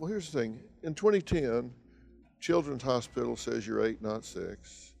adult? Well, here's the thing. In 2010, Children's Hospital says you're 8, not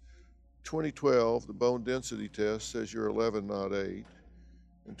 6. 2012, the bone density test says you're 11, not 8.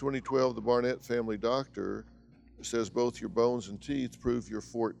 In 2012, the Barnett family doctor says both your bones and teeth prove you're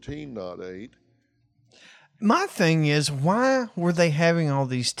 14, not 8. My thing is, why were they having all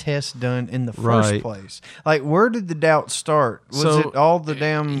these tests done in the first Right. place? Like, where did the doubt start? Was So, it all the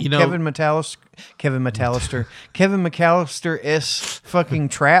damn Kevin McAllister fucking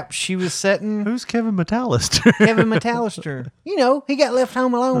trap she was setting? Who's Kevin McAllister? Kevin McAllister. He got left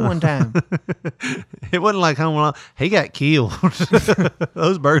home alone one time. It wasn't like Home Alone. He got killed.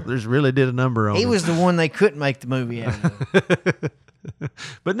 Those burglars really did a number on him. He was the one they couldn't make the movie out of.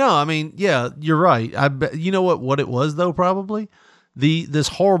 But no, I mean, yeah, you're right. I bet you know what it was though. Probably this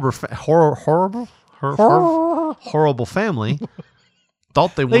horrible family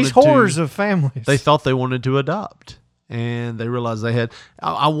thought they wanted These horrors of families. They thought they wanted to adopt, and they realized they had.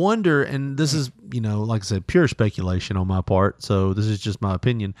 I wonder, and this is like I said, pure speculation on my part. So this is just my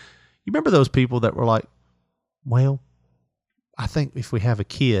opinion. You remember those people that were like, "Well, I think if we have a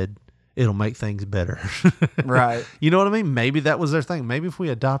kid, it'll make things better." Right. You know what I mean? Maybe that was their thing. Maybe if we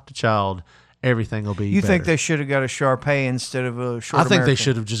adopt a child, everything will be You better. think they should have got a Shar-Pei instead of a short I think they American?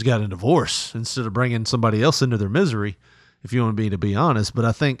 should have just got a divorce instead of bringing somebody else into their misery, if you want to be honest. But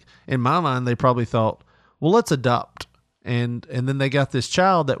I think in my mind, they probably thought, well, let's adopt. And then they got this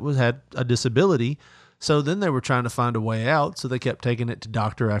child that had a disability. So then they were trying to find a way out. So they kept taking it to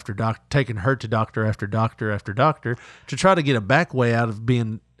doctor after doctor, taking her to doctor after doctor after doctor to try to get a back way out of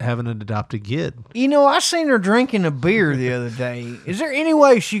having an adopted kid. I seen her drinking a beer the other day. Is there any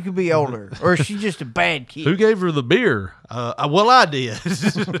way she could be older, or is she just a bad kid? Who gave her the beer? Well, I did.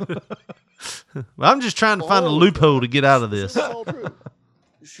 I'm just trying to find a loophole to get out of this. That's all true.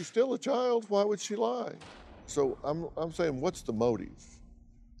 She's still a child. Why would she lie? So I'm saying, what's the motive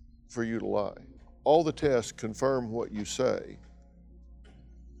for you to lie? All the tests confirm what you say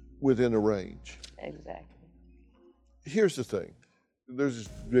within a range. Exactly. Here's the thing. There's this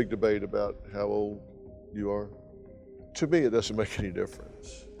big debate about how old you are. To me, it doesn't make any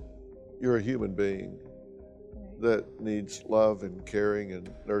difference. You're a human being that needs love and caring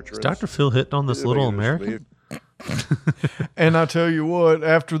and nurturing. Is Dr. Phil hitting on this little American? And I tell you what,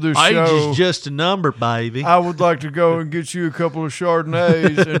 after this Age show, is just a number, baby. I would like to go and get you a couple of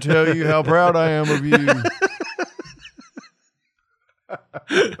Chardonnays and tell you how proud I am of you.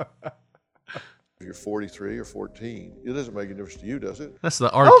 If you're 43 or 14, it doesn't make a difference to you, does it? That's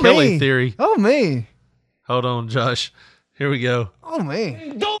the R. Kelly theory. Oh, me. Hold on, Josh. Here we go. Oh,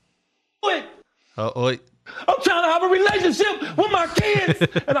 me. Do it. Oh, wait. I'm trying to have a relationship with my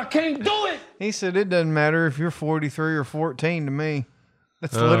kids, and I can't do it. He said it doesn't matter if you're 43 or 14 to me.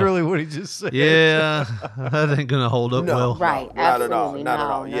 That's literally what he just said. Yeah, that ain't going to hold up well. Right, Not at all. absolutely. Not at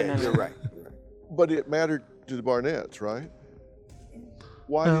all. No, Yeah, no, no. you're right. But it mattered to the Barnetts, right?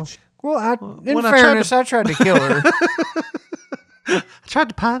 Why did she? Well, in when I fairness, I tried to kill her. I tried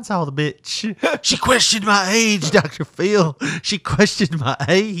to pine saw the bitch. She questioned my age, Dr. Phil. She questioned my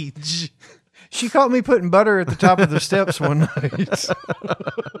age. She caught me putting butter at the top of the steps one night.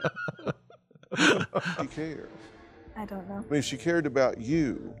 She cares. I don't know. I mean, if she cared about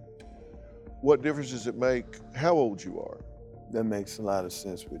you, what difference does it make how old you are? That makes a lot of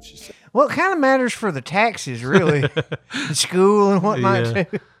sense what you say. Well, it kind of matters for the taxes, really. School and whatnot, Yeah.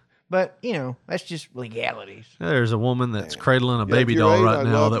 too. But, that's just legalities. There's a woman that's cradling a Yeah, baby if you're doll 8, right I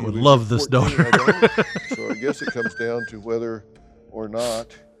now love that you. would If love you're this 14, daughter. I don't. So I guess it comes down to whether or not,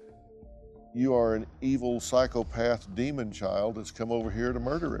 you are an evil psychopath demon child that's come over here to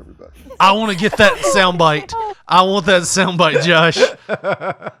murder everybody. I want to get that soundbite. I want that soundbite, Josh.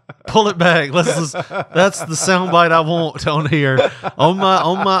 Pull it back. That's the soundbite I want on here. On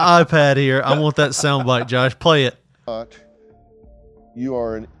my iPad here. I want that soundbite, Josh. Play it. You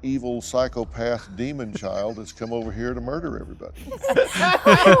are an evil psychopath demon child that's come over here to murder everybody.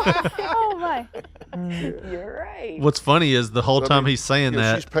 Oh my. You're right. What's funny is the whole time he's saying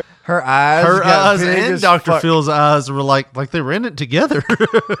that, her eyes and Dr. Phil's eyes were like they were in it together.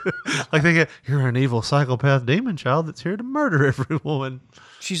 Like you're an evil psychopath demon child that's here to murder everyone.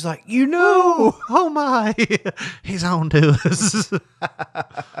 She's like, you know, oh my, he's on to us.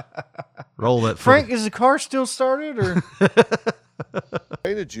 Roll that, Frank. Is the car still started or?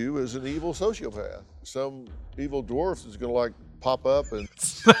 Painted you as an evil sociopath. Some evil dwarf is going to like pop up and.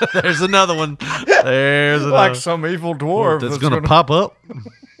 There's another one. There's another. Like some evil dwarf that's going to pop up.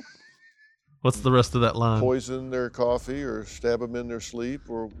 What's the rest of that line? Poison their coffee or stab them in their sleep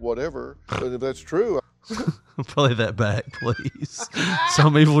or whatever. But if that's true. Play that back, please.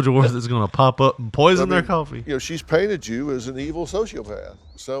 Some evil dwarf that's going to pop up and poison their coffee. You know, she's painted you as an evil sociopath.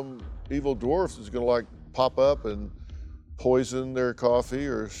 Some evil dwarf is going to like pop up and poison their coffee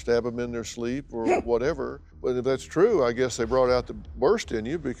or stab them in their sleep or whatever. But if that's true, I guess they brought out the worst in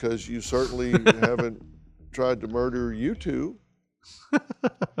you because you certainly haven't tried to murder you two.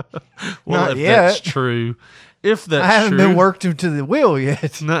 Well, Not if yet. that's true. If that's I haven't true, been worked into the wheel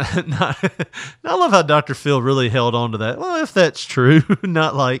yet. I love how Dr. Phil really held on to that. Well, if that's true,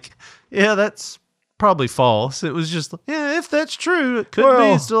 not like, yeah, that's probably false. It was just, yeah, if that's true, it could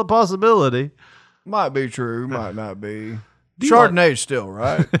be still a possibility. Might be true, might not be. Chardonnay still,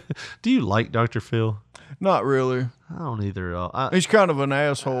 right? Do you like Dr. Phil? Not really. I don't either at all. He's kind of an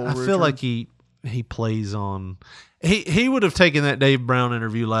asshole. I feel like he plays on. He would have taken that Dave Brown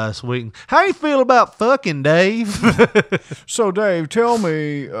interview last week. How you feel about fucking Dave? So Dave, tell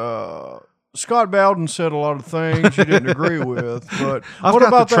me, Scott Bowden said a lot of things you didn't agree with, but I've what got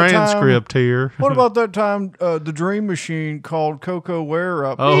about the that transcript time, here. What about that time the Dream Machine called Coco Ware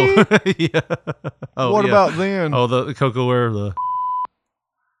up? Oh, yeah. Oh, what yeah. about then? Oh, the Coco Ware, the.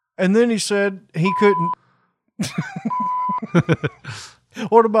 And then he said he couldn't.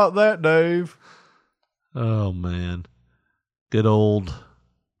 What about that, Dave? Oh man, good old.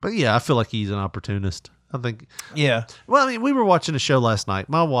 But yeah, I feel like he's an opportunist. I think. Yeah. Well, I mean, we were watching a show last night.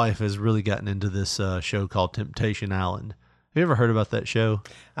 My wife has really gotten into this show called Temptation Island. Have you ever heard about that show?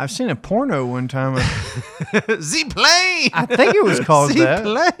 I've seen a porno one time. Z-Plane! I think it was called that.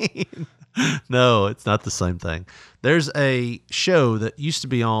 Z-Plane! No, it's not the same thing. There's a show that used to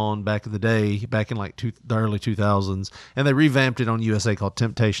be on back in the day, back in like the early 2000s, and they revamped it on USA called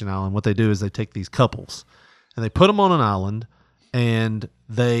Temptation Island. What they do is they take these couples, and they put them on an island, and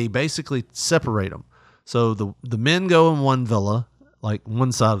they basically separate them. So the men go in one villa, like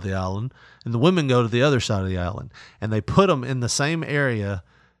one side of the island, and the women go to the other side of the island. And they put them in the same area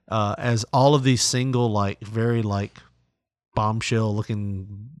as all of these single, like very like bombshell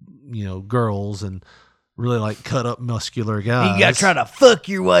looking, girls and really like cut up muscular guys. You got to try to fuck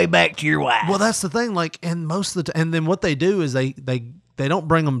your way back to your wife. Well, that's the thing. Like, and most of the and then what they do is they don't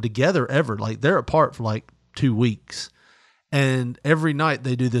bring them together ever. Like they're apart for like 2 weeks. And every night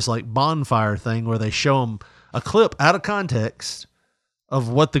they do this like bonfire thing where they show them a clip out of context of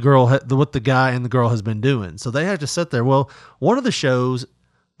what what the guy and the girl has been doing. So they have to sit there. Well, one of the shows,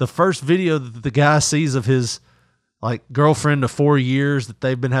 the first video that the guy sees of his like girlfriend of 4 years that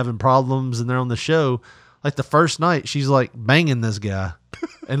they've been having problems and they're on the show, like the first night she's like banging this guy.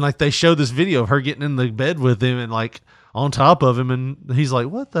 And like they show this video of her getting in the bed with him and like on top of him, and he's like,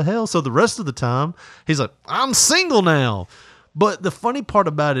 what the hell? So the rest of the time he's like, I'm single now. But the funny part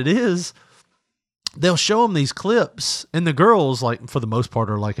about it is they'll show them these clips, and the girls, like for the most part,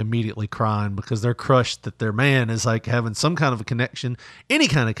 are like immediately crying because they're crushed that their man is like having some kind of a connection, any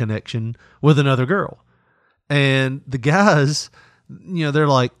kind of connection with another girl. And the guys, they're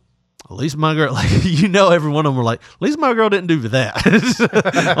like, at least my girl, like, every one of them were like, at least my girl didn't do that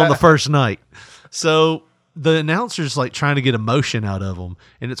on the first night. So the announcer's like trying to get emotion out of them,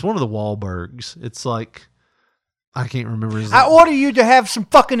 and it's one of the Wahlbergs. It's like, I can't remember his name. I order you to have some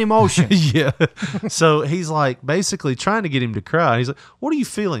fucking emotion. Yeah. So he's like basically trying to get him to cry. He's like, what are you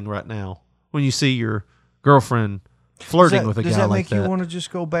feeling right now when you see your girlfriend flirting with a guy like that? Does that make you want to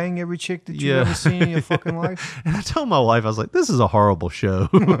just go bang every chick that you've ever seen in your fucking life? And I told my wife, I was like, this is a horrible show.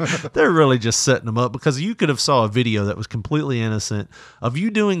 They're really just setting them up because you could have saw a video that was completely innocent of you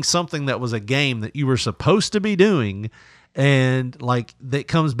doing something that was a game that you were supposed to be doing. And like that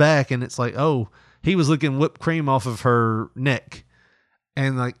comes back and it's like, oh, he was licking whipped cream off of her neck.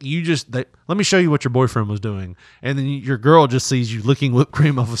 and like let me show you what your boyfriend was doing, and then your girl just sees you licking whipped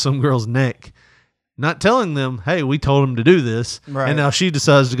cream off of some girl's neck, not telling them, hey, we told him to do this, Right. and now she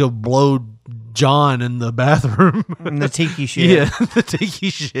decides to go blow John in the bathroom. In the tiki shed. Yeah, the tiki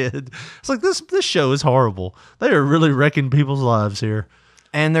shed. It's like this show is horrible. They are really wrecking people's lives here.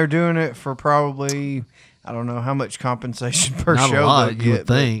 And they're doing it for probably, I don't know how much compensation per Not show a lot, they'll you get, would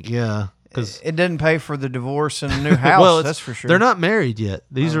think, yeah. Because it doesn't pay for the divorce and a new house, well, that's for sure. They're not married yet.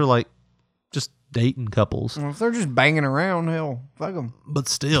 These are like just dating couples. Well, if they're just banging around, hell, fuck them. But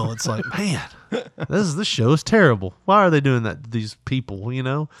still, it's like, man, this show is terrible. Why are they doing that to these people, you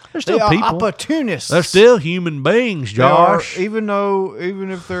know? They're still They are people. opportunists. They're still human beings, They are, Josh. even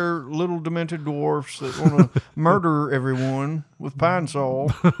if they're little demented dwarfs that want to murder everyone with pine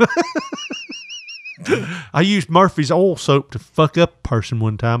sol. I used Murphy's oil soap to fuck up a person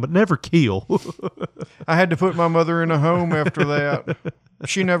one time, but never kill. I had to put my mother in a home after that.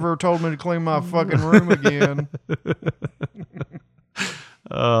 She never told me to clean my fucking room again.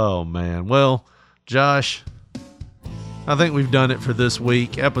 Oh, man. Well, Josh, I think we've done it for this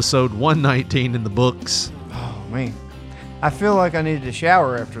week. Episode 119 in the books. Oh, man. I feel like I needed a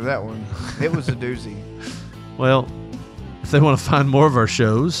shower after that one. It was a doozy. Well, if they want to find more of our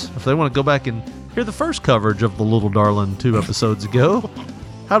shows, if they want to go back and hear the first coverage of The Little Darlin' 2 episodes ago,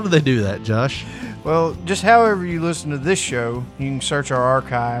 how do they do that, Josh? Well, just however you listen to this show, you can search our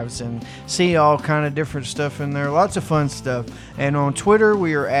archives and see all kind of different stuff in there. Lots of fun stuff. And on Twitter,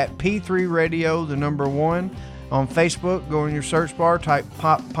 we are at P3 Radio, the number 1. On Facebook, go in your search bar, type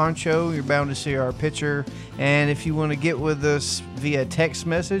Pop Poncho. You're bound to see our picture. And if you want to get with us via text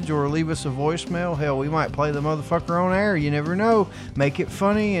message or leave us a voicemail, hell, we might play the motherfucker on air. You never know. Make it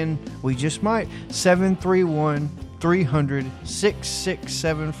funny, and we just might.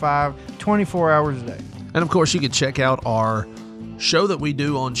 731-300-6675, 24 hours a day. And of course, you can check out our show that we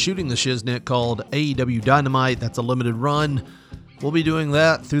do on Shooting the Shiznit called AEW Dynamite. That's a limited run. We'll be doing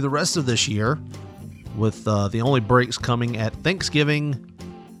that through the rest of this year, with the only breaks coming at Thanksgiving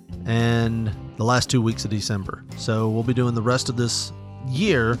and the last 2 weeks of December. So we'll be doing the rest of this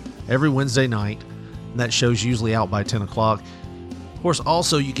year every Wednesday night. And that show's usually out by 10 o'clock. Of course,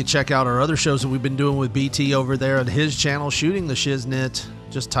 also, you can check out our other shows that we've been doing with BT over there at his channel, Shooting the Shiznit.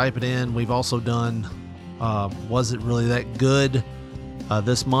 Just type it in. We've also done Was It Really That Good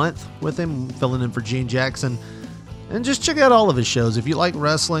this month with him, filling in for Gene Jackson. And just check out all of his shows. If you like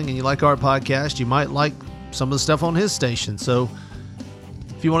wrestling and you like our podcast, you might like some of the stuff on his station. So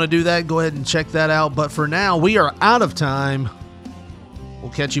if you want to do that, go ahead and check that out. But for now, we are out of time.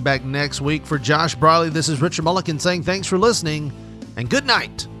 We'll catch you back next week. For Josh Briley, this is Richard Mulliken saying thanks for listening and good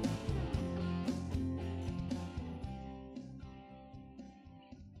night.